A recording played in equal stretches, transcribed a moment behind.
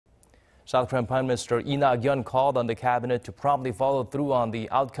South Korean Prime Minister Nak-yon called on the cabinet to promptly follow through on the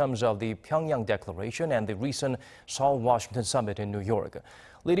outcomes of the Pyeongyang Declaration and the recent Seoul-Washington summit in New York.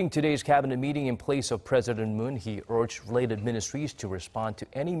 Leading today's cabinet meeting in place of President Moon, he urged related ministries to respond to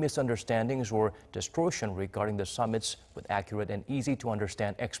any misunderstandings or distortion regarding the summits with accurate and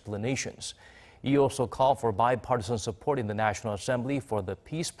easy-to-understand explanations. He also called for bipartisan support in the National Assembly for the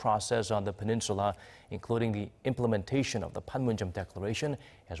peace process on the Peninsula, including the implementation of the Panmunjom Declaration,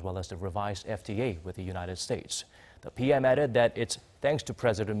 as well as the revised FTA with the United States. The PM added that it's thanks to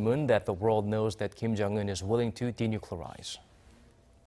President Moon that the world knows that Kim Jong-un is willing to denuclearize.